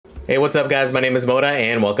Hey, what's up guys? My name is Moda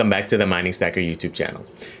and welcome back to the Mining Stacker YouTube channel.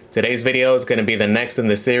 Today's video is going to be the next in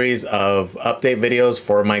the series of update videos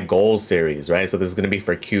for my goals series, right? So this is going to be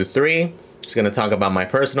for Q3. Just going to talk about my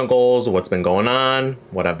personal goals, what's been going on,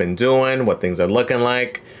 what I've been doing, what things are looking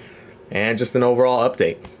like, and just an overall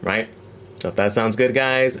update, right? So if that sounds good,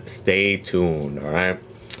 guys, stay tuned, all right?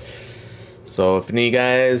 So if any of you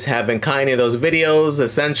guys haven't caught any of those videos,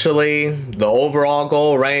 essentially the overall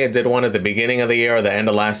goal, right? I did one at the beginning of the year or the end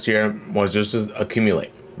of last year, was just to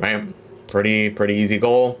accumulate, right? Pretty easy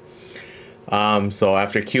goal. So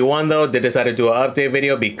after Q1 though, did decide to do an update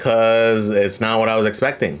video because it's not what I was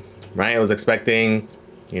expecting, right? I was expecting,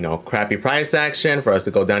 you know, crappy price action for us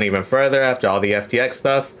to go down even further after all the FTX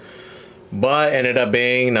stuff, but ended up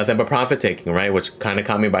being nothing but profit taking, right? Which kind of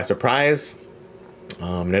caught me by surprise.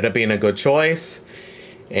 Ended up being a good choice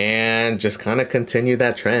and just kind of continue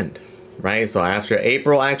that trend, right? So after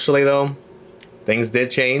April, actually though, things did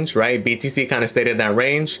change, right? BTC kind of stayed in that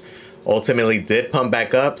range, ultimately did pump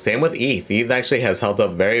back up. Same with ETH. ETH actually has held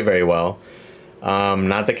up very well.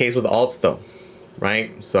 Not the case with alts though,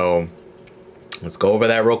 right? So let's go over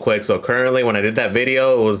that real quick. So currently when I did that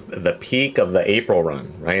video, it was the peak of the April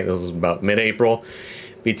run, right? It was about mid-April.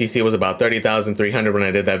 BTC was about 30,300 when I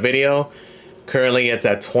did that video. Currently it's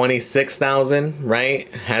at 26,000, right?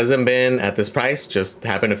 Hasn't been at this price, just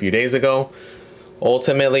happened a few days ago.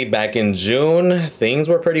 Ultimately back in June, things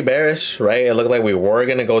were pretty bearish, right? It looked like we were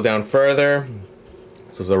gonna go down further.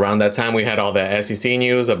 So it's around that time we had all the SEC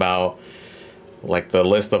news about like the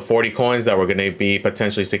list of 40 coins that were gonna be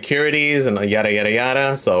potentially securities and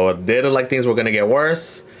yada. So it did look like things were gonna get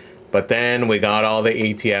worse, but then we got all the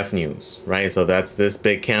ETF news, right? So that's this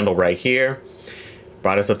big candle right here.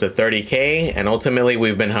 Brought us up to 30K, and ultimately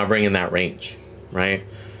we've been hovering in that range, right?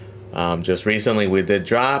 Just recently we did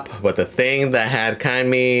drop, but the thing that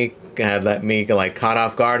had let me like caught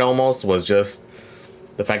off guard almost was just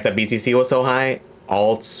the fact that BTC was so high,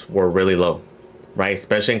 alts were really low, right?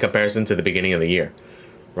 Especially in comparison to the beginning of the year,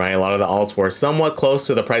 right? A lot of the alts were somewhat close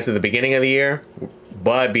to the price at the beginning of the year,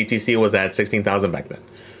 but BTC was at 16,000 back then.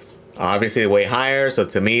 Obviously way higher, so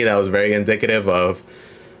to me that was very indicative of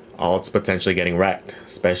alts potentially getting wrecked,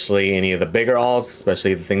 especially any of the bigger alts,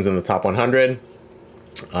 especially the things in the top 100.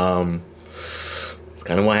 It's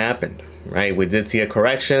kind of what happened, right? We did see a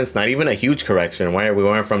correction. It's not even a huge correction, right? We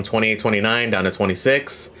went from 28, 29 down to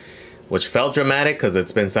 26, which felt dramatic because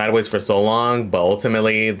it's been sideways for so long, but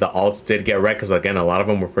ultimately the alts did get wrecked because again, a lot of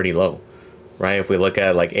them were pretty low, right? If we look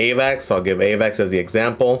at like AVAX, I'll give AVAX as the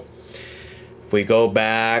example. If we go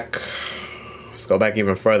back, let's go back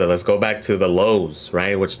even further. Let's go back to the lows,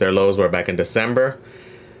 right? Which their lows were back in December.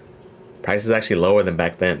 Price is actually lower than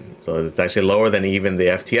back then. So it's actually lower than even the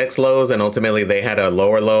FTX lows. And ultimately they had a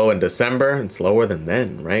lower low in December. It's lower than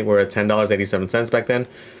then, right? We're at $10.87 back then.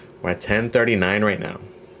 We're at $10.39 right now,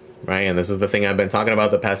 right? And this is the thing I've been talking about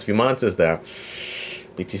the past few months is that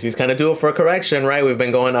BTC's kind of due for a correction, right? We've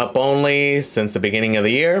been going up only since the beginning of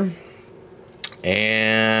the year.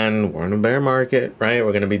 And we're in a bear market, right?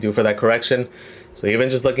 We're going to be due for that correction. So even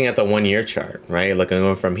just looking at the 1 year chart, right?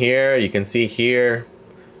 Looking from here, you can see here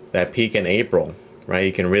that peak in April, right?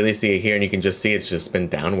 You can really see it here and you can just see it's just been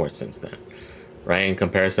downward since then, right? In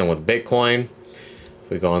comparison with Bitcoin, if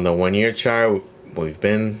we go on the 1 year chart, we've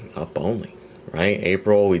been up only, right?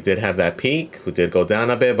 April, we did have that peak. We did go down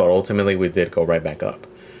a bit, but ultimately we did go right back up.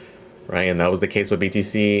 Right, and that was the case with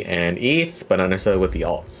BTC and ETH, but not necessarily with the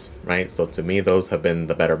alts, right? So to me, those have been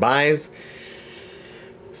the better buys.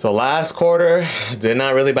 So last quarter, did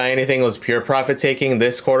not really buy anything. It was pure profit taking.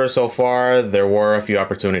 This quarter so far, there were a few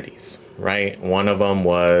opportunities, right? One of them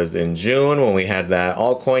was in June when we had that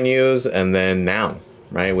altcoin news, and then now,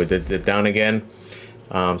 right? We did dip down again.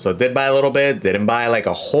 So did buy a little bit, didn't buy like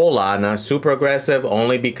a whole lot, not super aggressive,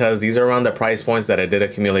 only because these are around the price points that I did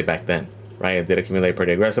accumulate back then. Right, I did accumulate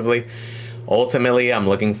pretty aggressively. Ultimately, I'm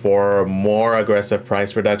looking for more aggressive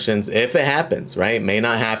price reductions if it happens, right? It may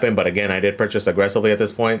not happen, but again, I did purchase aggressively at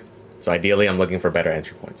this point. So ideally, I'm looking for better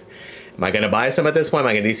entry points. Am I going to buy some at this point? Am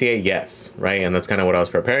I going to DCA? Yes, right? And that's kind of what I was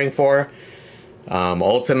preparing for.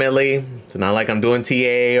 Ultimately, it's not like I'm doing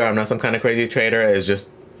TA or I'm not some kind of crazy trader. It's just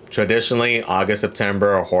traditionally August, September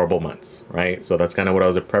are horrible months, right? So that's kind of what I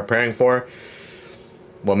was preparing for.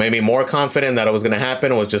 What made me more confident that it was going to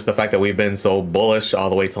happen was just the fact that we've been so bullish all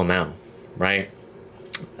the way till now, right?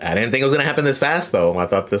 I didn't think it was going to happen this fast, though. I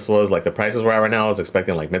thought this was like the prices we're at right now. I was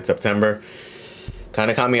expecting like mid-September.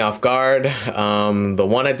 Kind of caught me off guard. The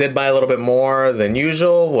one I did buy a little bit more than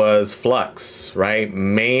usual was Flux, right?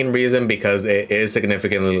 Main reason because it is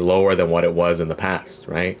significantly lower than what it was in the past,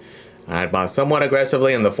 right? I had bought somewhat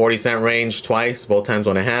aggressively in the 40-cent range twice, both times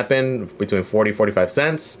when it happened, between 40 45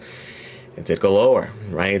 cents. It did go lower,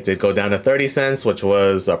 right? It did go down to 30 cents, which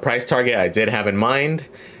was a price target I did have in mind.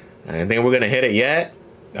 I didn't think we're going to hit it yet.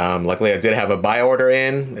 Luckily, I did have a buy order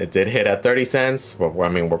in. It did hit at 30 cents. I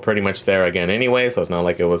mean, we're pretty much there again anyway, so it's not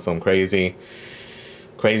like it was some crazy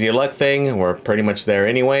luck thing. We're pretty much there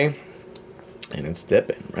anyway. And it's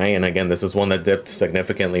dipping, right? And again, this is one that dipped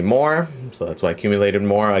significantly more, so that's why I accumulated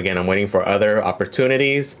more. Again, I'm waiting for other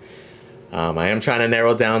opportunities. I am trying to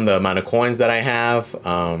narrow down the amount of coins that I have,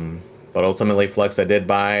 but ultimately Flux I did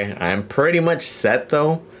buy. I am pretty much set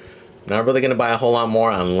though. Not really going to buy a whole lot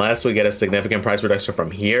more unless we get a significant price reduction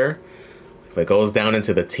from here. If it goes down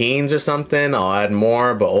into the teens or something, I'll add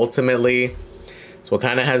more, but ultimately, so what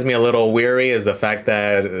kind of has me a little weary is the fact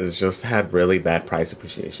that it's just had really bad price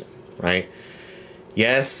appreciation, right?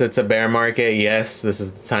 Yes, it's a bear market. Yes, this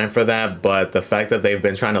is the time for that. But the fact that they've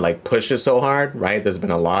been trying to like push it so hard, right? There's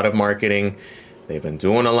been a lot of marketing. They've been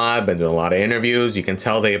doing a lot, been doing a lot of interviews. You can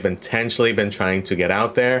tell they've intentionally been trying to get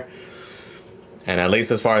out there. And at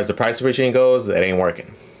least as far as the price appreciation goes, it ain't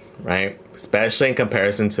working, right? Especially in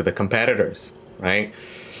comparison to the competitors, right?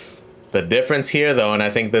 The difference here though, and I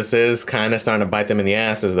think this is kind of starting to bite them in the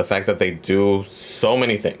ass, is the fact that they do so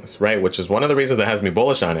many things, right? Which is one of the reasons that has me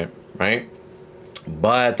bullish on it, right?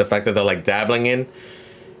 But the fact that they're like dabbling in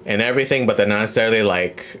and everything, but they're not necessarily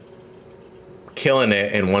like killing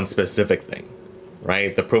it in one specific thing,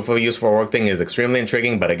 right? The proof of use for work thing is extremely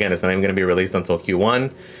intriguing, but again, it's not even going to be released until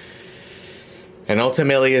Q1. And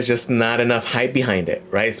ultimately, it's just not enough hype behind it,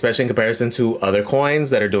 right? Especially in comparison to other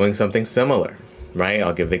coins that are doing something similar, right?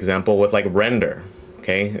 I'll give the example with like Render,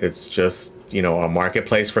 okay? It's just, you know, a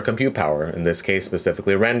marketplace for compute power. In this case,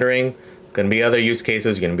 specifically rendering. Going to be other use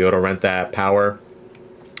cases. You're going to be able to rent that power.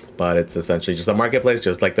 But it's essentially just a marketplace,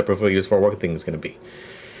 just like the proof of use for work thing is going to be.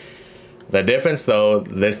 The difference, though,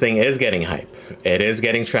 this thing is getting hype. It is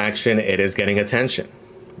getting traction. It is getting attention,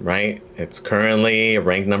 right? It's currently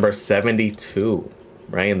ranked number 72,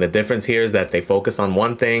 right? And the difference here is that they focus on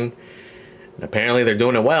one thing. And apparently, they're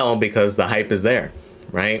doing it well because the hype is there,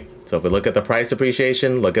 right? So if we look at the price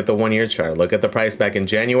appreciation, look at the one-year chart, look at the price back in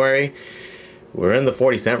January, we're in the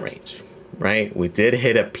 40-cent range. Right, we did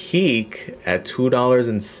hit a peak at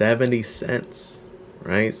 $2.70,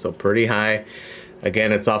 right? So pretty high.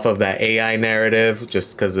 Again, it's off of that AI narrative,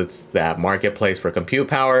 just because it's that marketplace for compute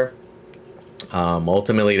power.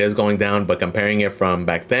 Ultimately, it is going down, but comparing it from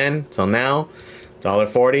back then till now,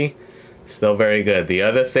 $1.40, still very good. The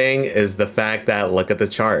other thing is the fact that look at the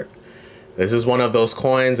chart. This is one of those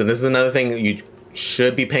coins, and this is another thing you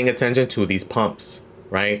should be paying attention to, these pumps,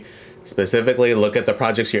 right? Specifically, look at the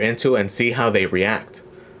projects you're into and see how they react.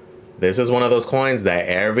 This is one of those coins that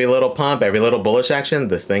every little pump, every little bullish action,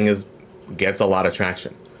 this thing gets a lot of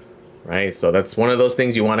traction, right? So that's one of those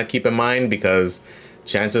things you want to keep in mind, because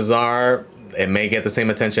chances are it may get the same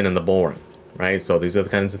attention in the bull run, right? So these are the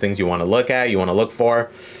kinds of things you want to look at, you want to look for.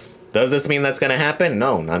 Does this mean that's going to happen?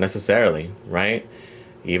 No, not necessarily, right?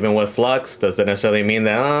 Even with Flux, does it necessarily mean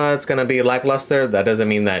that it's going to be lackluster? That doesn't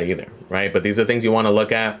mean that either, right? But these are things you want to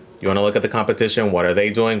look at. You want to look at the competition. What are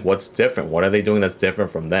they doing? What's different? What are they doing that's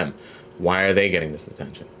different from them? Why are they getting this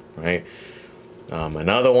attention, right?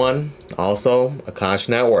 Another one, also, Akash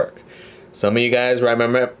Network. Some of you guys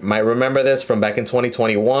might remember this from back in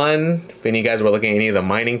 2021. If any of you guys were looking at any of the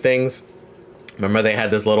mining things, remember they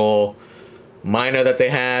had this little miner that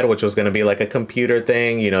they had, which was going to be like a computer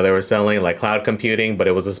thing. You know, they were selling like cloud computing, but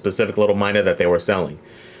it was a specific little miner that they were selling.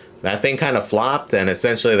 That thing kind of flopped, and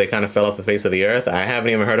essentially they kind of fell off the face of the earth. I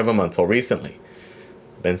haven't even heard of them until recently.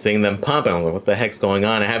 Been seeing them pump, and I was like, what the heck's going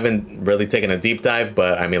on? I haven't really taken a deep dive,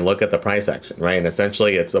 but I mean, look at the price action, right? And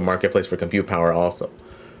essentially it's a marketplace for compute power also,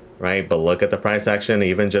 right? But look at the price action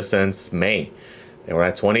even just since May. They were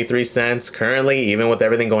at 23 cents. Currently, even with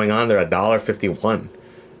everything going on, they're $1.51.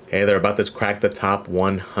 Okay, they're about to crack the top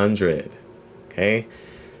 100. Okay,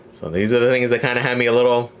 so these are the things that kind of had me a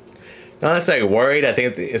little, not necessarily worried. I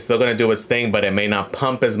think it's still going to do its thing, but it may not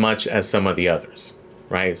pump as much as some of the others,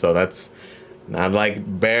 right? So that's not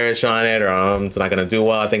like bearish on it, or it's not going to do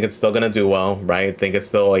well. I think it's still going to do well, right? I think it's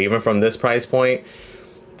still, even from this price point,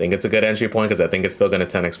 I think it's a good entry point, because I think it's still going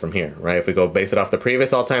to 10x from here, right? If we go base it off the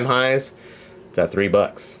previous all-time highs, it's at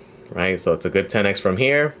 $3, right? So it's a good 10x from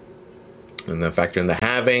here. And then factor in the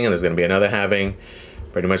halving, and there's going to be another halving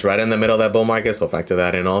pretty much right in the middle of that bull market, so factor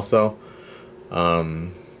that in also.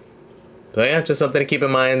 So yeah, just something to keep in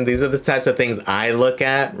mind. These are the types of things I look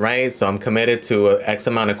at, right? So I'm committed to X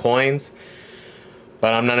amount of coins.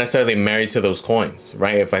 but I'm not necessarily married to those coins,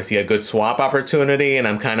 right? If I see a good swap opportunity and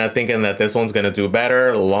I'm kind of thinking that this one's going to do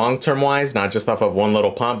better long-term wise, not just off of one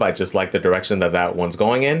little pump, I just like the direction that that one's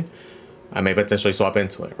going in, I may potentially swap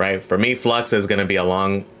into it, right? For me, Flux is going to be a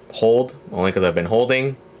long hold, only because I've been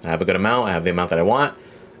holding. I have a good amount. I have the amount that I want.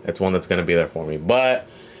 It's one that's going to be there for me. But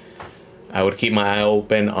I would keep my eye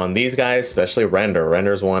open on these guys, especially Render.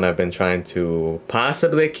 Render's one I've been trying to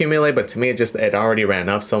possibly accumulate, but to me, it already ran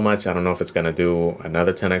up so much. I don't know if it's going to do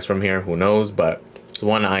another 10x from here. Who knows? But it's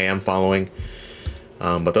one I am following.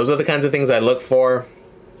 But those are the kinds of things I look for.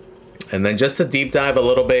 And then just to deep dive a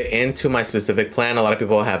little bit into my specific plan, a lot of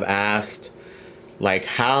people have asked, like,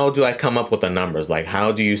 how do I come up with the numbers? Like,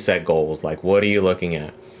 how do you set goals? Like, what are you looking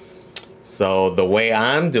at? So the way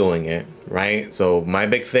I'm doing it, right? So my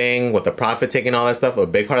big thing with the profit taking, all that stuff, a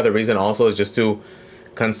big part of the reason also is just to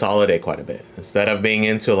consolidate quite a bit. Instead of being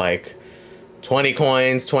into like 20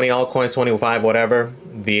 coins, 20 altcoins, 25, whatever,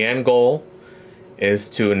 the end goal is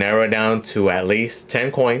to narrow it down to at least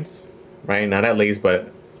 10 coins, right? Not at least,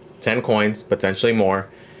 but 10 coins, potentially more.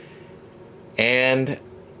 And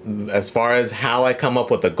as far as how I come up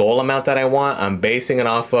with the goal amount that I want, I'm basing it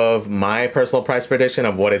off of my personal price prediction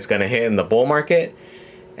of what it's going to hit in the bull market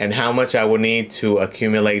and how much I would need to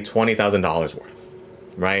accumulate $20,000 worth,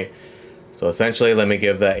 right? So essentially, let me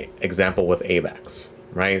give the example with AVAX,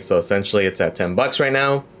 right? So essentially, it's at 10 bucks right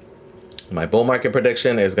now. My bull market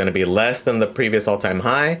prediction is going to be less than the previous all-time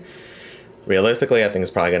high. Realistically, I think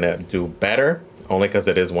it's probably going to do better, only because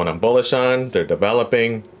it is one I'm bullish on. They're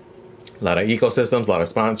developing. A lot of ecosystems, a lot of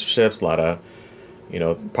sponsorships, a lot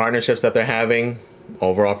of, partnerships that they're having.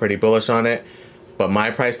 Overall, pretty bullish on it. But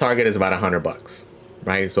my price target is about 100 bucks,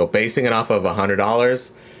 right? So basing it off of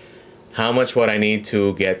 $100, how much would I need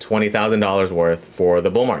to get $20,000 worth for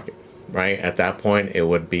the bull market, right? At that point, it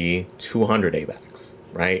would be 200 AVAX,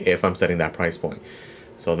 right? If I'm setting that price point.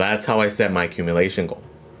 So that's how I set my accumulation goal,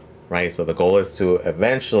 right? So the goal is to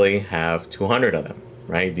eventually have 200 of them,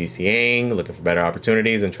 right? DCAing, looking for better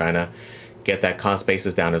opportunities and trying to get that cost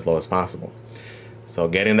basis down as low as possible. So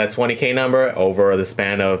getting that 20K number over the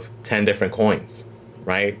span of 10 different coins,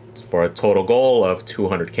 right? For a total goal of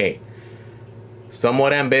 200K.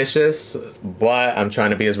 Somewhat ambitious, but I'm trying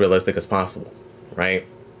to be as realistic as possible, right?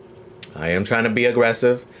 I am trying to be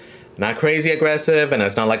aggressive, not crazy aggressive, and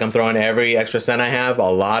it's not like I'm throwing every extra cent I have. A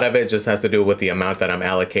lot of it just has to do with the amount that I'm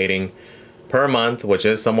allocating per month, which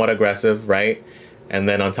is somewhat aggressive, right? And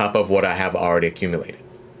then on top of what I have already accumulated,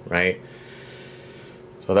 right?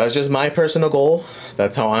 So that's just my personal goal.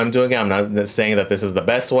 That's how I'm doing it. I'm not saying that this is the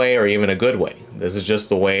best way or even a good way. This is just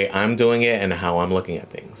the way I'm doing it and how I'm looking at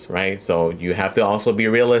things, right? So you have to also be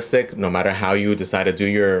realistic no matter how you decide to do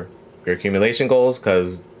your accumulation goals,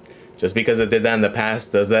 because just because it did that in the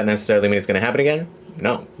past, does that necessarily mean it's going to happen again?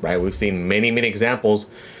 No, right? We've seen many, many examples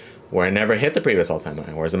where it never hit the previous all-time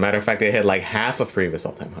high, or as a matter of fact, it hit like half of previous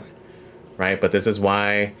all-time high, right? But this is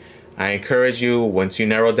why I encourage you, once you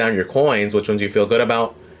narrow down your coins, which ones you feel good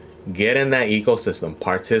about, get in that ecosystem,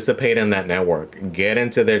 participate in that network, get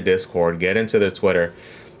into their Discord, get into their Twitter.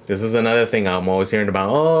 This is another thing I'm always hearing about.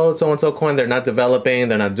 Oh, so-and-so coin, they're not developing,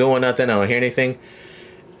 they're not doing nothing, I don't hear anything.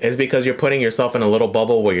 It's because you're putting yourself in a little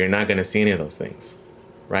bubble where you're not going to see any of those things,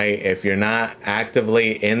 right? If you're not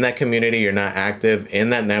actively in that community, you're not active in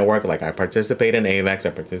that network. Like I participate in AVAX,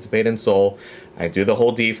 I participate in Sol, I do the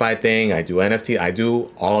whole DeFi thing, I do NFT, I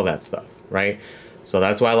do all of that stuff, right? So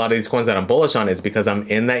that's why a lot of these coins that I'm bullish on is because I'm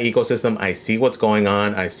in that ecosystem. I see what's going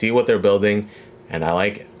on, I see what they're building, and I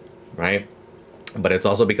like it, right? But it's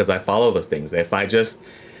also because I follow those things. If I just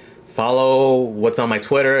follow what's on my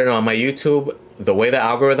Twitter and on my YouTube, the way the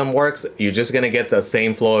algorithm works, you're just going to get the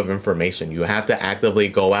same flow of information. You have to actively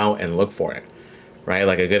go out and look for it, right?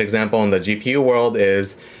 Like a good example in the GPU world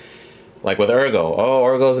is like with Ergo. Oh,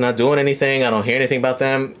 Ergo's not doing anything. I don't hear anything about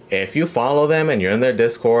them. If you follow them and you're in their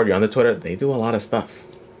Discord, you're on their Twitter, they do a lot of stuff,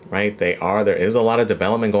 right? There is a lot of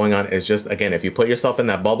development going on. It's just, again, if you put yourself in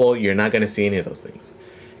that bubble, you're not going to see any of those things.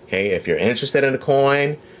 Okay, if you're interested in a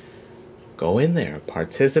coin, go in there,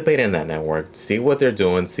 participate in that network, see what they're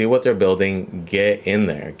doing, see what they're building, get in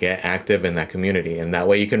there, get active in that community. And that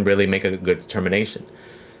way you can really make a good determination.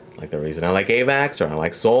 Like the reason I like AVAX or I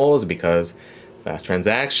like Sol is because fast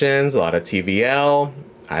transactions, a lot of TVL.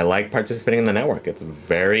 I like participating in the network. It's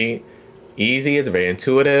very easy. It's very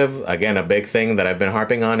intuitive. Again, a big thing that I've been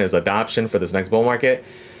harping on is adoption for this next bull market.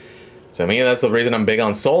 To me, that's the reason I'm big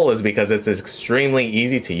on Sol, is because it's extremely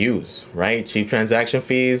easy to use, right? Cheap transaction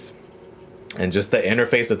fees and just the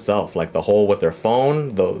interface itself, like the whole with their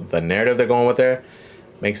phone, the narrative they're going with there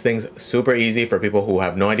makes things super easy for people who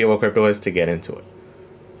have no idea what crypto is to get into it,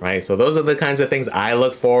 right? So those are the kinds of things I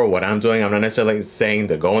look for, what I'm doing. I'm not necessarily saying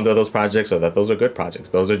to go into those projects or that those are good projects.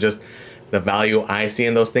 Those are just the value I see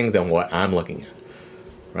in those things and what I'm looking at,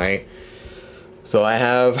 right? So I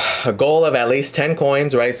have a goal of at least 10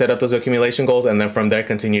 coins, right? Set up those accumulation goals, and then from there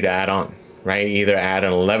continue to add on, right? Either add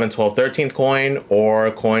an 11th, 12th, 13th coin, or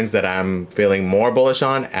coins that I'm feeling more bullish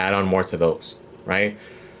on, add on more to those, right?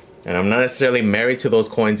 And I'm not necessarily married to those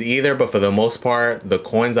coins either, but for the most part, the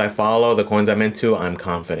coins I follow, the coins I'm into, I'm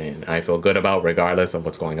confident in. I feel good about regardless of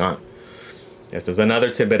what's going on. This is another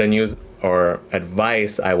tidbit of news or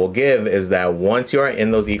advice I will give, is that once you are in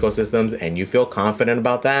those ecosystems and you feel confident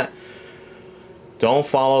about that, don't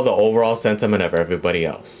follow the overall sentiment of everybody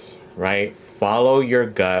else, right? Follow your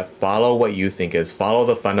gut, follow what you think is, follow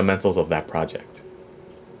the fundamentals of that project.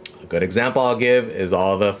 A good example I'll give is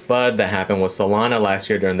all the FUD that happened with Solana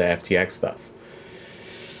last year during the FTX stuff.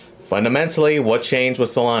 Fundamentally, what changed with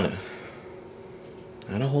Solana?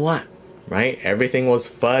 Not a whole lot, right? Everything was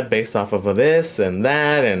FUD based off of this and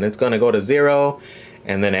that, and it's going to go to zero.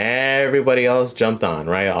 And then everybody else jumped on,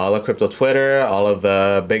 right? All of crypto Twitter, all of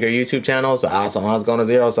the bigger YouTube channels. Solana's going to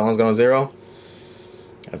zero, Solana's going to zero.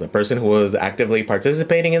 As a person who was actively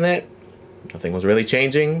participating in it, nothing was really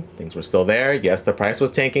changing. Things were still there. Yes, the price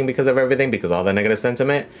was tanking because of everything, because of all the negative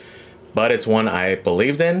sentiment. But it's one I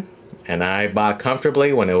believed in. And I bought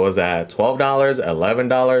comfortably when it was at $12, $11,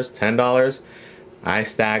 $10. I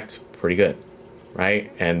stacked pretty good,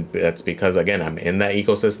 right? And that's because, again, I'm in that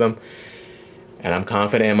ecosystem. And I'm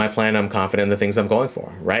confident in my plan. I'm confident in the things I'm going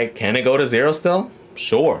for, right? Can it go to zero still?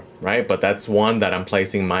 Sure, right? But that's one that I'm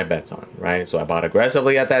placing my bets on, right? So I bought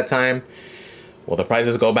aggressively at that time. Will the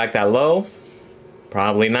prices go back that low?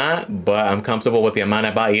 Probably not, but I'm comfortable with the amount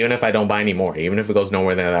I bought, even if I don't buy any more, even if it goes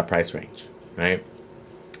nowhere near that price range, right?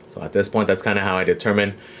 So at this point, that's kind of how I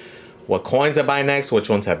determine what coins I buy next, which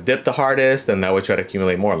ones have dipped the hardest, and that would try to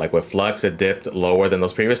accumulate more. Like with Flux, it dipped lower than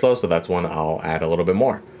those previous lows, so that's one I'll add a little bit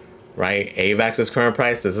more. Right? AVAX's current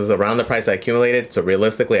price, this is around the price I accumulated. So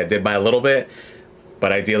realistically, I did buy a little bit,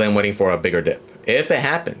 but ideally I'm waiting for a bigger dip. If it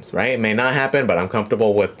happens, right? It may not happen, but I'm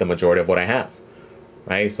comfortable with the majority of what I have,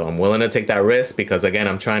 right? So I'm willing to take that risk because, again,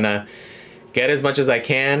 I'm trying to get as much as I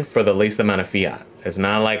can for the least amount of fiat. It's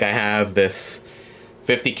not like I have this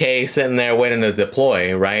 50K sitting there waiting to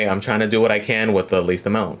deploy, right? I'm trying to do what I can with the least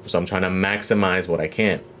amount. So I'm trying to maximize what I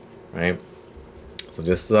can, right? So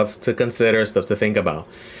just stuff to consider, stuff to think about.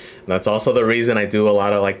 That's also the reason I do a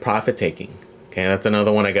lot of like profit taking. Okay, that's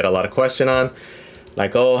another one I get a lot of question on.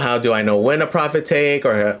 Like, oh, how do I know when to profit take?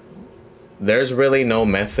 Or there's really no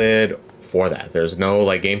method for that. There's no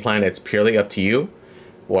like game plan. It's purely up to you.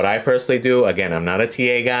 What I personally do, again, I'm not a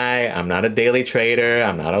TA guy. I'm not a daily trader.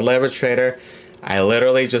 I'm not a leverage trader. I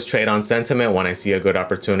literally just trade on sentiment when I see a good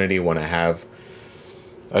opportunity, when I have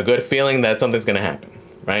a good feeling that something's going to happen,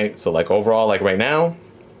 right? So like overall, like right now,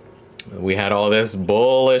 we had all this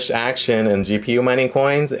bullish action in GPU mining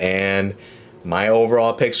coins, and my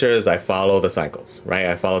overall picture is I follow the cycles, right?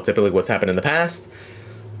 I follow typically what's happened in the past.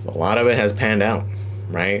 So a lot of it has panned out,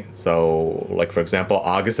 right? So like, for example,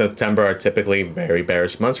 August, September are typically very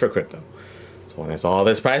bearish months for crypto. So when I saw all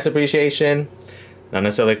this price appreciation, not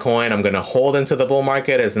necessarily coin I'm going to hold into the bull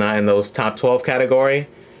market, is not in those top 12 category.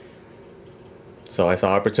 So I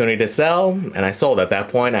saw opportunity to sell, and I sold at that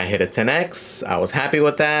point. I hit a 10x. I was happy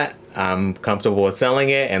with that. I'm comfortable with selling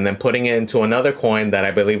it and then putting it into another coin that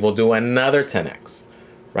I believe will do another 10x,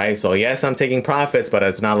 right? So yes, I'm taking profits, but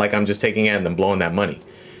it's not like I'm just taking it and then blowing that money.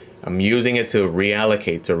 I'm using it to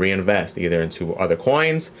reallocate, to reinvest either into other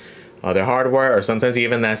coins, other hardware, or sometimes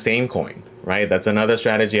even that same coin, right? That's another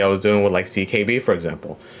strategy I was doing with like CKB, for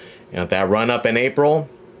example. You know, that run up in April,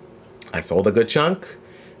 I sold a good chunk.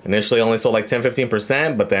 Initially only sold like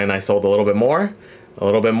 10-15%, but then I sold a little bit more,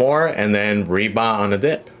 and then rebought on a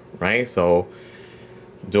dip, right? So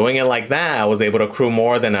doing it like that, I was able to accrue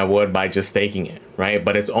more than I would by just staking it, right?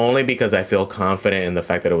 But it's only because I feel confident in the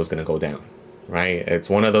fact that it was going to go down, right? It's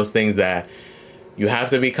one of those things that you have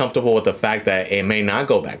to be comfortable with the fact that it may not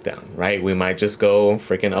go back down, right? We might just go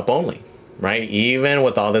freaking up only, right? Even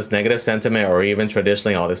with all this negative sentiment, or even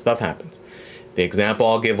traditionally all this stuff happens. The example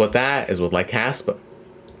I'll give with that is with like Caspa,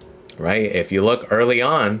 right? If you look early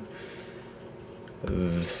on,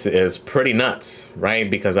 this is pretty nuts, right?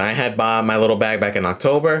 Because I had bought my little bag back in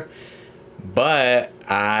October, but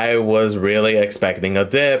I was really expecting a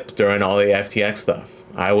dip during all the FTX stuff.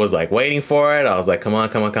 I was like waiting for it. I was like, come on,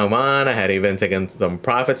 come on, come on. I had even taken some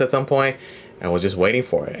profits at some point and was just waiting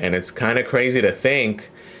for it. And it's kind of crazy to think,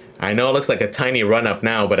 I know it looks like a tiny run up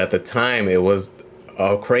now, but at the time it was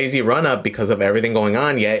a crazy run up because of everything going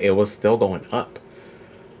on, yet it was still going up.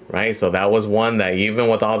 right? So that was one that even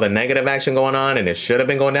with all the negative action going on and it should have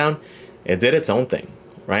been going down, it did its own thing,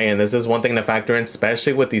 right? And this is one thing to factor in,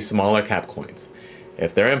 especially with these smaller cap coins.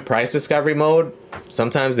 If they're in price discovery mode,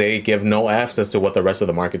 sometimes they give no F's as to what the rest of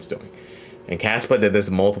the market's doing. And Caspa did this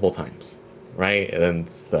multiple times, right? And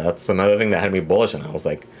that's another thing that had me bullish. And I was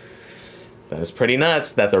like, that is pretty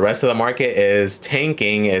nuts that the rest of the market is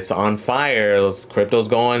tanking. It's on fire. Crypto's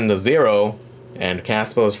going to zero and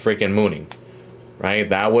Caspa is freaking mooning, right?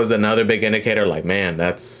 That was another big indicator. Like, man,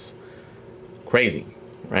 that's crazy,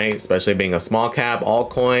 right? Especially being a small cap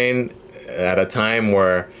altcoin at a time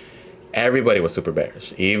where everybody was super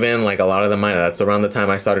bearish. Even like a lot of the miners. That's around the time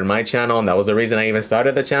I started my channel. And that was the reason I even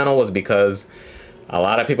started the channel, was because a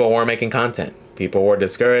lot of people weren't making content. People were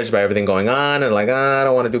discouraged by everything going on and like, I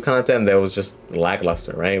don't want to do content. There was just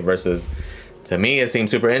lackluster, right? Versus to me, it seemed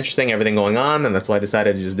super interesting, everything going on. And that's why I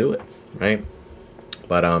decided to just do it, right?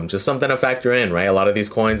 But just something to factor in, right? A lot of these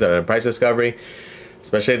coins that are in price discovery,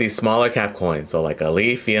 especially these smaller cap coins. So like a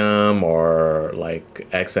Lithium or like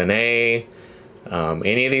XNA,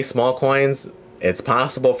 any of these small coins, it's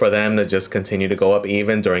possible for them to just continue to go up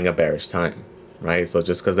even during a bearish time, right? So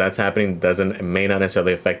just because that's happening it may not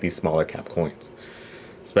necessarily affect these smaller cap coins,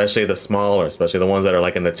 especially the smaller, especially the ones that are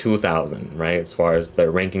like in the 2,000, right? As far as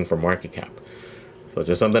their ranking for market cap. So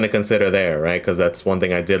just something to consider there, right? Because that's one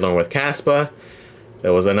thing I did learn with Caspa.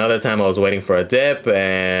 There was another time I was waiting for a dip,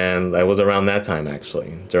 and it was around that time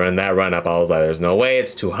actually. During that run up, I was like, there's no way,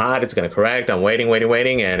 it's too hot, it's gonna correct. I'm waiting,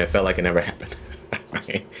 and it felt like it never happened.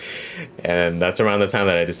 Right? And that's around the time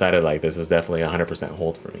that I decided like this is definitely 100%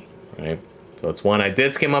 hold for me, right? So it's one I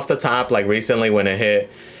did skim off the top like recently when it hit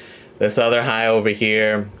this other high over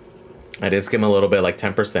here. I did skim a little bit, like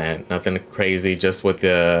 10%, nothing crazy, just with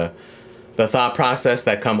the thought process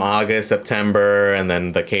that come August, September, and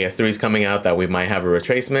then the KS3 is coming out, that we might have a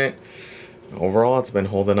retracement. Overall, it's been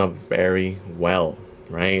holding up very well,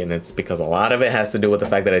 right? And it's because a lot of it has to do with the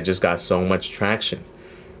fact that it just got so much traction,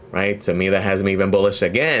 right? To me, that has me even bullish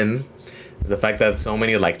again, is the fact that so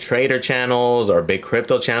many like trader channels or big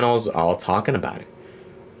crypto channels are all talking about it,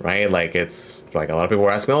 right? Like it's like a lot of people were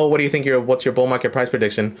asking, oh, what do you think what's your bull market price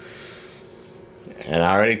prediction? And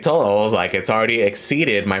I already told, I was like, it's already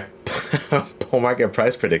exceeded my bull market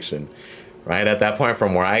price prediction, right? At that point,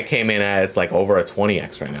 from where I came in at, it's like over a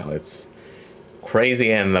 20x right now. It's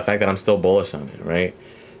crazy. And the fact that I'm still bullish on it, right?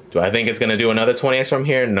 Do I think it's going to do another 20x from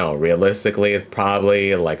here? No, realistically, it's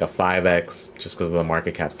probably like a 5x just because of the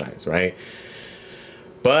market cap size, right?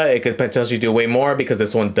 But it could potentially do way more because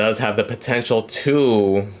this one does have the potential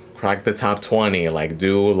to crack the top 20, like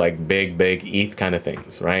do like big ETH kind of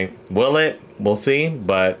things, right? Will it? We'll see,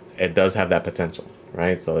 but it does have that potential,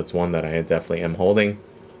 right? So it's one that I definitely am holding,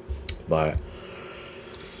 but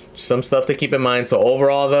some stuff to keep in mind. So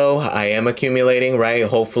overall though, I am accumulating, right?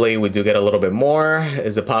 Hopefully we do get a little bit more.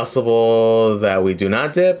 Is it possible that we do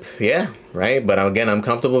not dip? Yeah, right? But again, I'm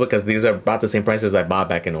comfortable because these are about the same prices I bought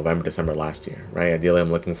back in November, December last year, right? Ideally,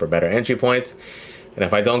 I'm looking for better entry points. And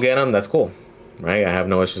if I don't get them, that's cool, right? I have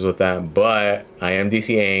no issues with that, but I am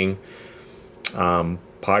DCAing.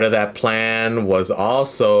 Part of that plan was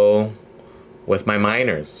also with my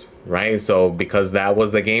miners, right? So because that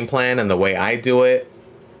was the game plan and the way I do it,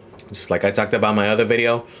 just like I talked about in my other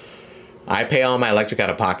video, I pay all my electric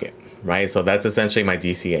out of pocket, right? So that's essentially my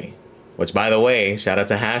DCA, which by the way, shout out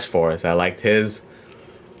to Hash Force. I liked the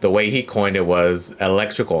way he coined it was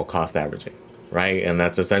electrical cost averaging, right? And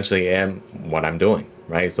that's essentially what I'm doing,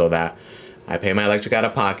 right? So that I pay my electric out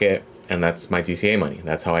of pocket, and that's my DCA money.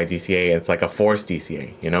 That's how I DCA. It's like a forced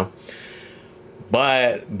DCA, you know?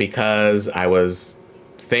 But because I was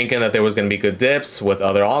thinking that there was going to be good dips with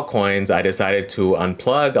other altcoins, I decided to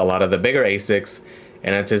unplug a lot of the bigger ASICs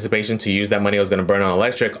in anticipation to use that money I was going to burn on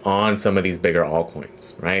electric on some of these bigger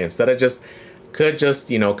altcoins, right? Instead of just,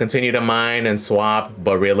 you know, continue to mine and swap,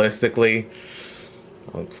 but realistically,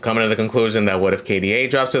 I was coming to the conclusion that what if KDA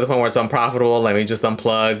drops to the point where it's unprofitable, let me just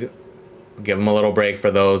unplug, give them a little break for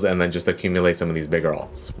those, and then just accumulate some of these bigger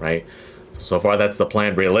alts, right? So far, that's the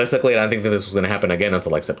plan. Realistically, I don't think that this was going to happen again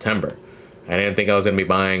until like September. I didn't think I was going to be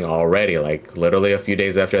buying already. Like literally a few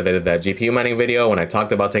days after I did that GPU mining video, when I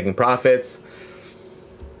talked about taking profits,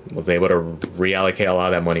 was able to reallocate a lot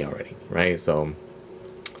of that money already, right? So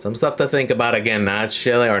some stuff to think about. Again, not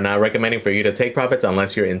chilling or not recommending for you to take profits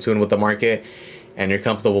unless you're in tune with the market and you're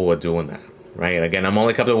comfortable with doing that, right? Again, I'm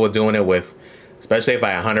only comfortable with doing it with, especially if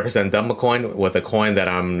I 100% dump a coin with a coin that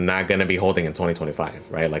I'm not going to be holding in 2025,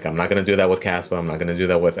 right? Like I'm not going to do that with Caspa. I'm not going to do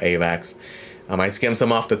that with AVAX. I might skim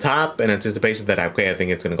some off the top in anticipation that, okay, I think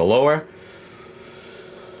it's going to go lower.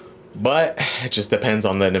 But it just depends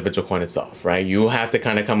on the individual coin itself, right? You have to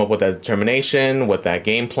kind of come up with that determination, with that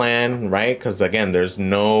game plan, right? Because again, there's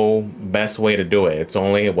no best way to do it. It's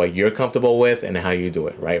only what you're comfortable with and how you do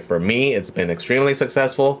it, right? For me, it's been extremely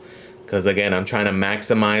successful because again, I'm trying to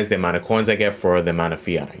maximize the amount of coins I get for the amount of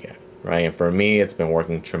fiat I get, right? And for me, it's been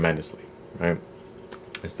working tremendously, right?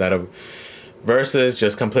 Instead of versus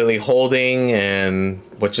just completely holding, and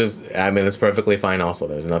which is, I mean, it's perfectly fine also.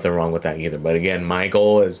 There's nothing wrong with that either. But again, my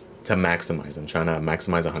goal is to maximize. I'm trying to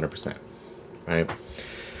maximize 100%, right?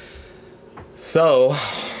 So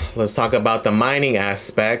let's talk about the mining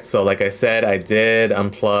aspect. So like I said, I did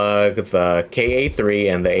unplug the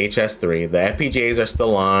KA3 and the HS3. The FPGAs are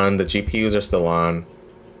still on. The GPUs are still on.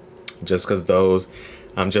 Just because those,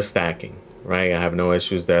 I'm just stacking, right? I have no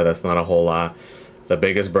issues there. That's not a whole lot. The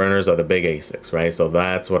biggest burners are the big ASICs, right? So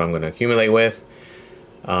that's what I'm going to accumulate with.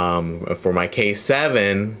 For my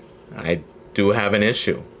K7, I do have an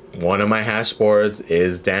issue. One of my hash boards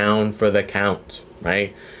is down for the count,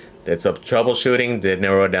 right? It's a troubleshooting, did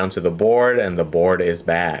narrow it down to the board, and the board is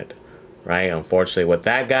bad, right? Unfortunately, with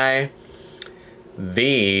that guy,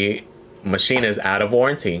 the machine is out of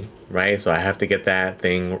warranty, right? So I have to get that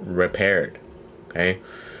thing repaired, okay?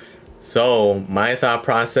 So my thought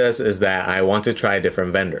process is that I want to try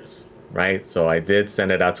different vendors, right? So I did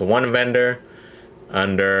send it out to one vendor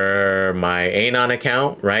under my Anon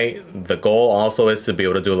account, right? The goal also is to be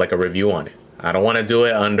able to do like a review on it. I don't want to do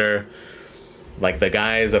it under like the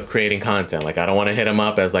guise of creating content. Like I don't want to hit them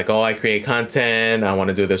up as like, oh, I create content, I want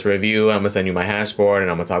to do this review, I'm gonna send you my hash board and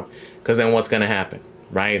I'm gonna talk, because then what's gonna happen,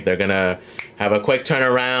 right? They're gonna have a quick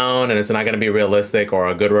turnaround and it's not going to be realistic or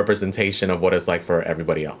a good representation of what it's like for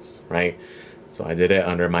everybody else, right? So I did it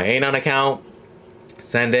under my Anon account,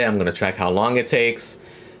 send it, I'm going to track how long it takes,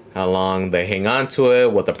 how long they hang on to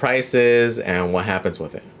it, what the price is, and what happens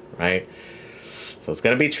with it, right? So it's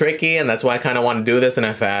going to be tricky, and that's why I kind of want to do this. And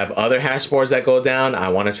if I have other hash boards that go down, I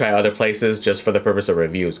want to try other places just for the purpose of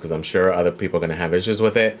reviews, because I'm sure other people are going to have issues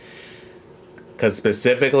with it. Because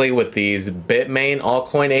specifically with these Bitmain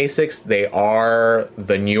altcoin ASICs, they are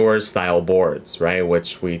the newer style boards, right?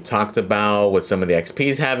 Which we talked about with some of the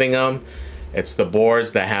XPs having them. It's the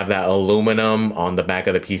boards that have that aluminum on the back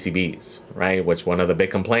of the PCBs, right? Which one of the big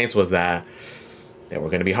complaints was that they were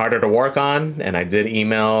going to be harder to work on. And I did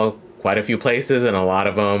email quite a few places and a lot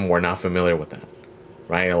of them were not familiar with that,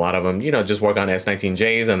 right? A lot of them, you know, just work on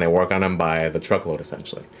S19Js and they work on them by the truckload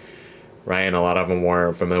essentially. Right, and a lot of them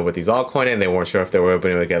weren't familiar with these altcoins, and they weren't sure if they were able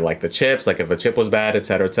to get like the chips, like if a chip was bad,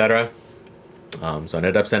 etc., etc. So I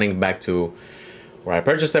ended up sending it back to where I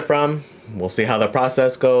purchased it from. We'll see how the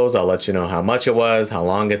process goes. I'll let you know how much it was, how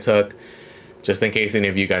long it took, just in case any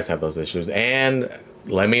of you guys have those issues. And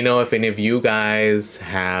let me know if any of you guys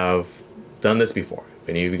have done this before. If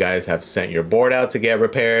any of you guys have sent your board out to get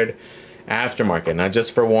repaired aftermarket, not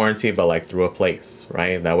just for warranty, but like through a place,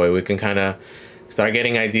 right? That way we can kind of start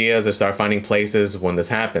getting ideas or start finding places when this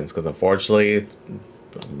happens, because unfortunately,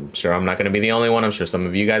 I'm sure I'm not going to be the only one. I'm sure some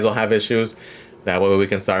of you guys will have issues. That way we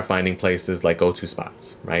can start finding places like go-to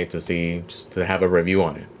spots, right? To see, just to have a review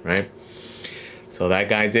on it, right? So that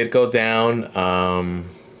guy did go down.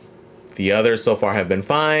 The others so far have been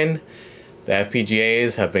fine. The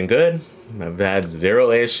FPGAs have been good. I've had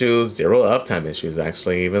zero issues, zero uptime issues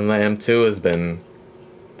actually. Even the M2 has been,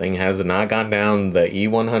 thing has not gone down. The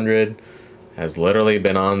E100 has literally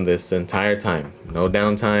been on this entire time. No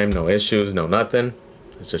downtime, no issues, no nothing.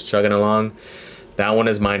 It's just chugging along. That one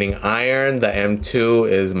is mining iron. The M2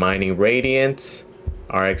 is mining Radiant,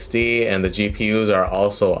 RXD, and the GPUs are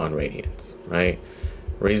also on Radiant, right?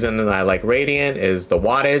 Reason that I like Radiant is the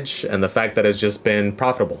wattage and the fact that it's just been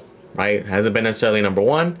profitable, right? It hasn't been necessarily number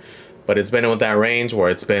one, but it's been with that range where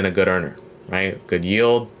it's been a good earner, right? Good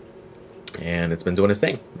yield, and it's been doing its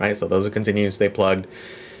thing, right? So those are continuing to stay plugged.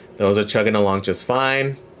 Those are chugging along just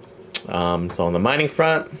fine. So on the mining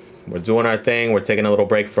front, we're doing our thing. We're taking a little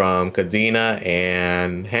break from Kadena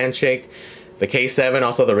and Handshake. The K7,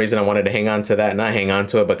 also the reason I wanted to hang on to that, not hang on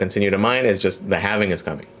to it, but continue to mine, is just the halving is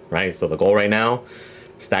coming, right? So the goal right now,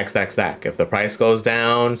 stack, stack, stack. If the price goes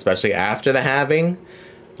down, especially after the halving,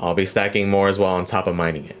 I'll be stacking more as well on top of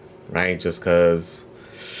mining it, right? Just because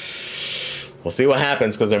we'll see what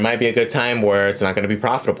happens, because there might be a good time where it's not going to be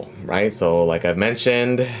profitable, right? So like I've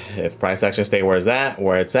mentioned, if price action stay where it's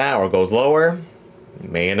at, or goes lower,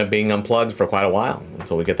 it may end up being unplugged for quite a while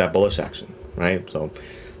until we get that bullish action, right? So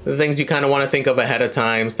the things you kind of want to think of ahead of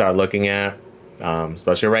time, start looking at,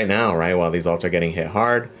 especially right now, right? While these alts are getting hit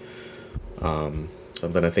hard.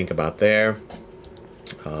 Something to think about there.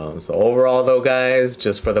 So overall though, guys,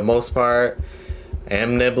 just for the most part,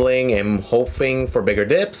 am nibbling, am hoping for bigger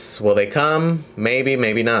dips. Will they come? Maybe,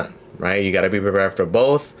 maybe not, right? You got to be prepared for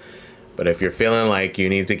both. But if you're feeling like you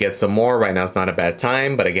need to get some more, right now it's not a bad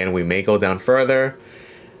time. But again, we may go down further.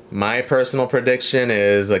 My personal prediction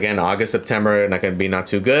is, again, August, September, not going to be not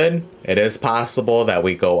too good. It is possible that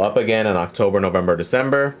we go up again in October, November,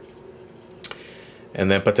 December,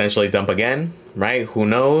 and then potentially dump again, right? Who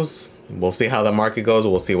knows? We'll see how the market goes.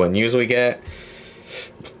 We'll see what news we get.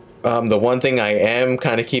 The one thing I am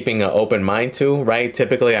kind of keeping an open mind to, right?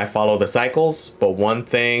 Typically I follow the cycles, but one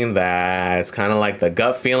thing that's kind of like the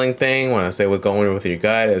gut feeling thing, when I say we're going with your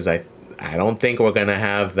gut, is I don't think we're going to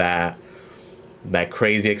have that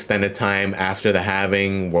crazy extended time after the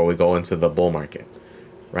halving where we go into the bull market,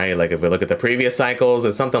 right? Like if we look at the previous cycles,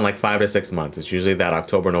 it's something like 5 to 6 months. It's usually that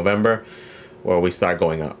October, November where we start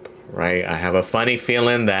going up, right? I have a funny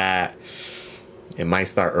feeling that it might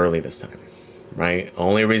start early this time, right?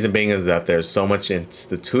 Only reason being is that there's so much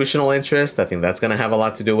institutional interest. I think that's going to have a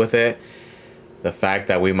lot to do with it. The fact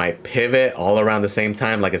that we might pivot all around the same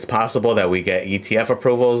time, like it's possible that we get ETF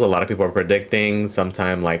approvals. A lot of people are predicting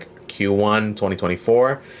sometime like Q1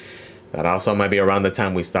 2024. That also might be around the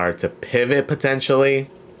time we start to pivot potentially.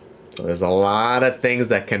 So there's a lot of things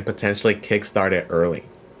that can potentially kickstart it early,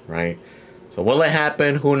 right? So will it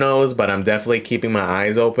happen? Who knows? But I'm definitely keeping my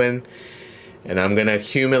eyes open. And I'm going to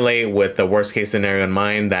accumulate with the worst case scenario in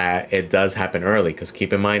mind that it does happen early. Because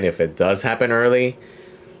keep in mind, if it does happen early,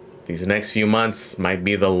 these next few months might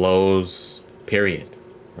be the lows period,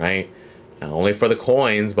 right? Not only for the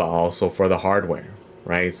coins, but also for the hardware,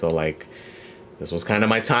 right? So like this was kind of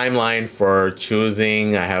my timeline for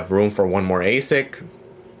choosing. I have room for one more ASIC.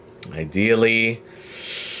 Ideally,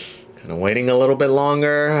 kind of waiting a little bit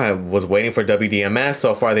longer. I was waiting for WDMS.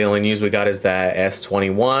 So far, the only news we got is that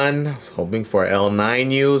S21. I was hoping for L9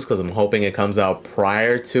 news because I'm hoping it comes out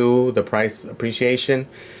prior to the price appreciation,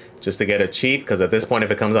 just to get it cheap, because at this point,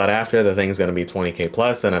 if it comes out after, the thing's going to be 20K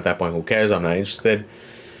plus, and at that point, who cares? I'm not interested.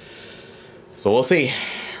 So we'll see,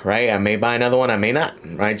 right? I may buy another one, I may not,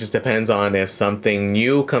 right? Just depends on if something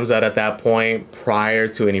new comes out at that point prior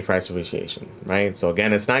to any price appreciation, right? So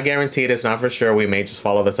again, it's not guaranteed, it's not for sure. We may just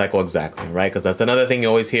follow the cycle exactly, right? Because that's another thing you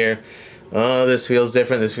always hear. Oh, this feels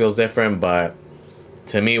different, this feels different, but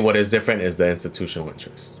to me, what is different is the institutional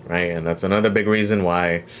interest, right? And that's another big reason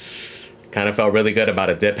why kind of felt really good about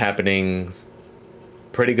a dip happening,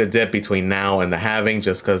 pretty good dip between now and the halving,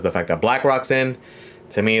 just because the fact that BlackRock's in,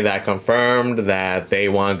 to me, that confirmed that they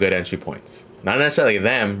want good entry points. Not necessarily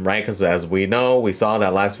them, right? Because as we know, we saw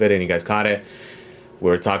that last video and you guys caught it. We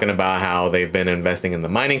were talking about how they've been investing in the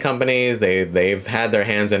mining companies. They've had their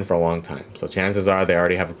hands in for a long time. So chances are they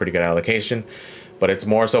already have a pretty good allocation. But it's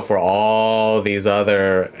more so for all these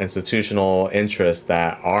other institutional interests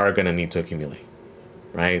that are going to need to accumulate,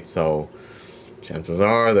 right? So chances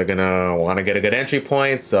are they're going to want to get a good entry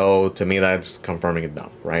point. So to me, that's confirming it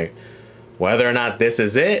dump, right? Whether or not this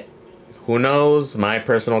is it, who knows? My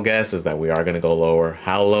personal guess is that we are going to go lower.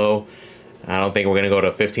 How low? I don't think we're going to go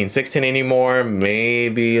to 15, 16 anymore.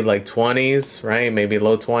 Maybe like 20s, right? Maybe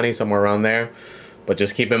low 20s, somewhere around there. But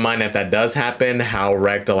just keep in mind, if that does happen, how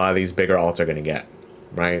wrecked a lot of these bigger alts are going to get,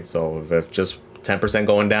 right? So if just 10%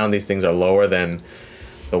 going down, these things are lower than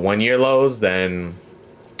the 1 year lows, then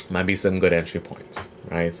might be some good entry points,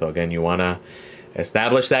 right? So again, you want to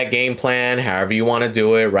establish that game plan however you want to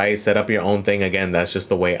do it, right? Set up your own thing. Again, that's just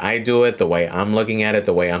the way I do it, the way I'm looking at it,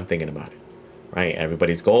 the way I'm thinking about it, right?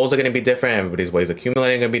 Everybody's goals are going to be different. Everybody's ways of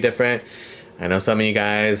accumulating are going to be different. I know some of you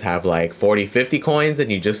guys have like 40, 50 coins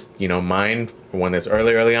and you just, you know, mine when it's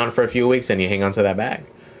early on for a few weeks and you hang on to that bag,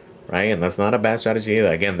 right? And that's not a bad strategy either.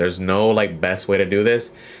 Again, there's no like best way to do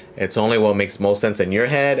this. It's only what makes most sense in your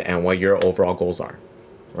head and what your overall goals are,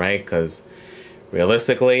 right? Because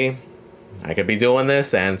realistically, I could be doing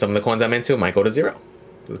this and some of the coins I'm into might go to zero.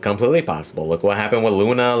 It's completely possible. Look what happened with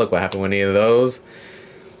Luna. Look what happened with any of those.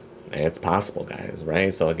 It's possible, guys,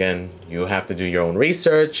 right? So again, you have to do your own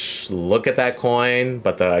research, look at that coin.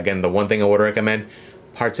 But again, the one thing I would recommend,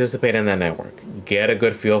 participate in that network. Get a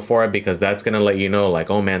good feel for it, because that's going to let you know like,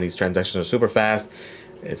 oh man, these transactions are super fast.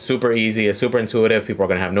 It's super easy. It's super intuitive. People are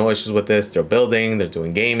going to have no issues with this. They're building, they're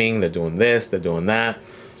doing gaming, they're doing this, they're doing that.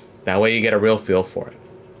 That way you get a real feel for it,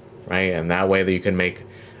 right? And that way that you can make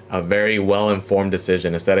a very well-informed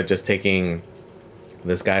decision instead of just taking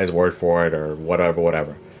this guy's word for it or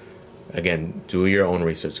whatever. Again, do your own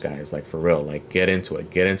research, guys, like for real. Like get into it.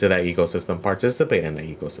 Get into that ecosystem. Participate in that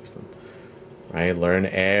ecosystem, right? Learn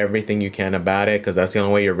everything you can about it, because that's the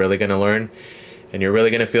only way you're really going to learn. And you're really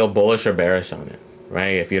going to feel bullish or bearish on it,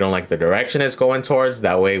 right? If you don't like the direction it's going towards,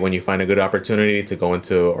 that way when you find a good opportunity to go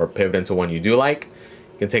into or pivot into one you do like,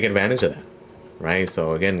 you can take advantage of that, right?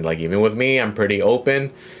 So again, like even with me, I'm pretty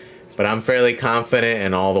open. but I'm fairly confident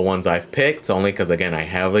in all the ones I've picked, only because, again, I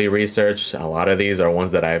heavily researched. A lot of these are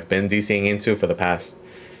ones that I've been DCing into for the past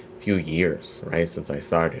few years, right, since I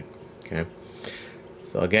started. Okay.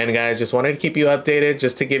 So again, guys, just wanted to keep you updated,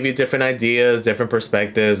 just to give you different ideas, different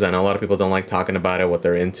perspectives. I know a lot of people don't like talking about it, what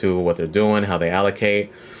they're into, what they're doing, how they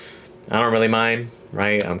allocate. I don't really mind,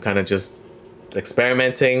 right? I'm kind of just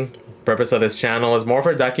experimenting. Purpose of this channel is more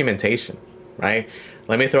for documentation, right?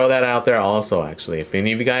 Let me throw that out there also, actually. If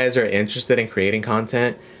any of you guys are interested in creating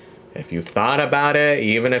content, if you've thought about it,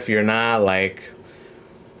 even if you're not like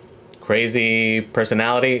crazy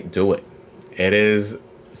personality, do it. It is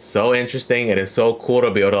so interesting. It is so cool to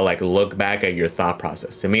be able to like look back at your thought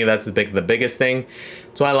process. To me, that's the biggest thing.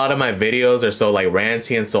 That's why a lot of my videos are so like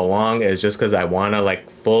ranty and so long, is just because I want to like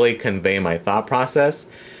fully convey my thought process,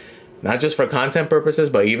 not just for content purposes,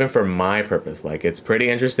 but even for my purpose. Like, it's pretty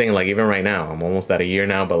interesting. Like, even right now, I'm almost at a year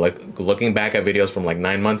now, but like looking back at videos from like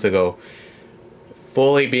 9 months ago,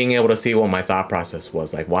 fully being able to see what my thought process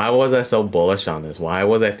was. Like, why was I so bullish on this? Why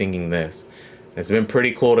was I thinking this? It's been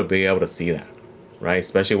pretty cool to be able to see that, right?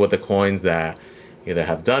 Especially with the coins that either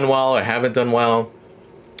have done well or haven't done well,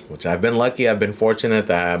 which I've been lucky. I've been fortunate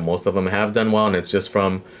that most of them have done well. And it's just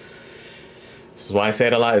from, this is why I say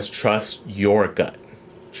it a lot, is trust your gut.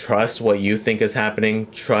 Trust what you think is happening.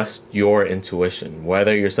 Trust your intuition.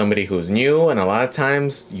 Whether you're somebody who's new, and a lot of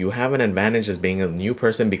times you have an advantage as being a new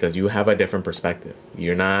person because you have a different perspective.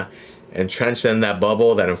 You're not entrenched in that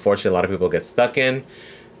bubble that unfortunately a lot of people get stuck in.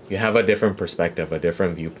 You have a different perspective, a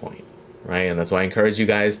different viewpoint, right? And that's why I encourage you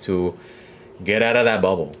guys to get out of that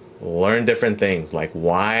bubble. Learn different things, like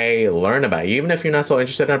why, learn about it. Even if you're not so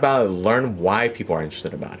interested about it, learn why people are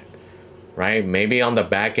interested about it. Right? Maybe on the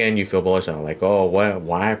back end you feel bullish on it, like, oh,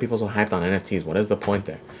 why are people so hyped on NFTs? What is the point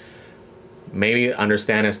there? Maybe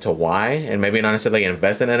understand as to why, and maybe not necessarily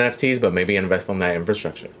invest in NFTs, but maybe invest on that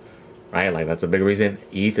infrastructure, right? Like, that's a big reason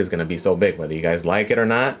ETH is going to be so big, whether you guys like it or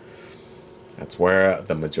not. That's where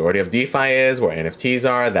the majority of DeFi is, where NFTs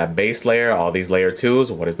are, that base layer, all these layer 2s.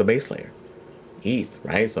 What is the base layer? ETH,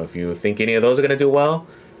 right? So if you think any of those are going to do well,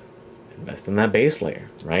 invest in that base layer,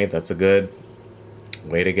 right? That's a good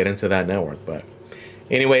way to get into that network. But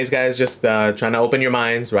anyways, guys, just trying to open your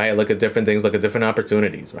minds, right? Look at different things, look at different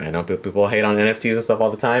opportunities, right? I know people hate on NFTs and stuff all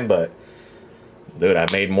the time, but dude, I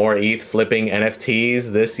made more ETH flipping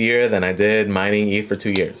NFTs this year than I did mining ETH for 2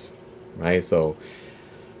 years, right? So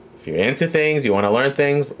if you're into things, you want to learn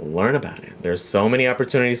things, learn about it. There's so many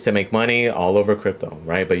opportunities to make money all over crypto,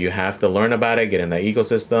 right? But you have to learn about it, get in that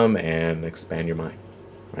ecosystem, and expand your mind,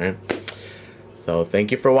 right? So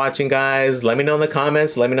thank you for watching, guys. Let me know in the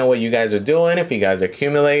comments. Let me know what you guys are doing. If you guys are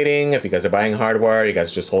accumulating, if you guys are buying hardware, you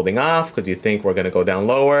guys are just holding off because you think we're going to go down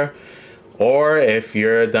lower. Or if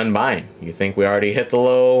you're done buying, you think we already hit the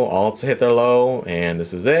low, alts hit their low, and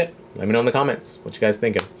this is it. Let me know in the comments what you guys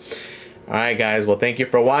thinking. All right, guys. Well, thank you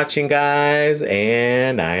for watching, guys,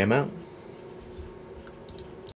 and I am out.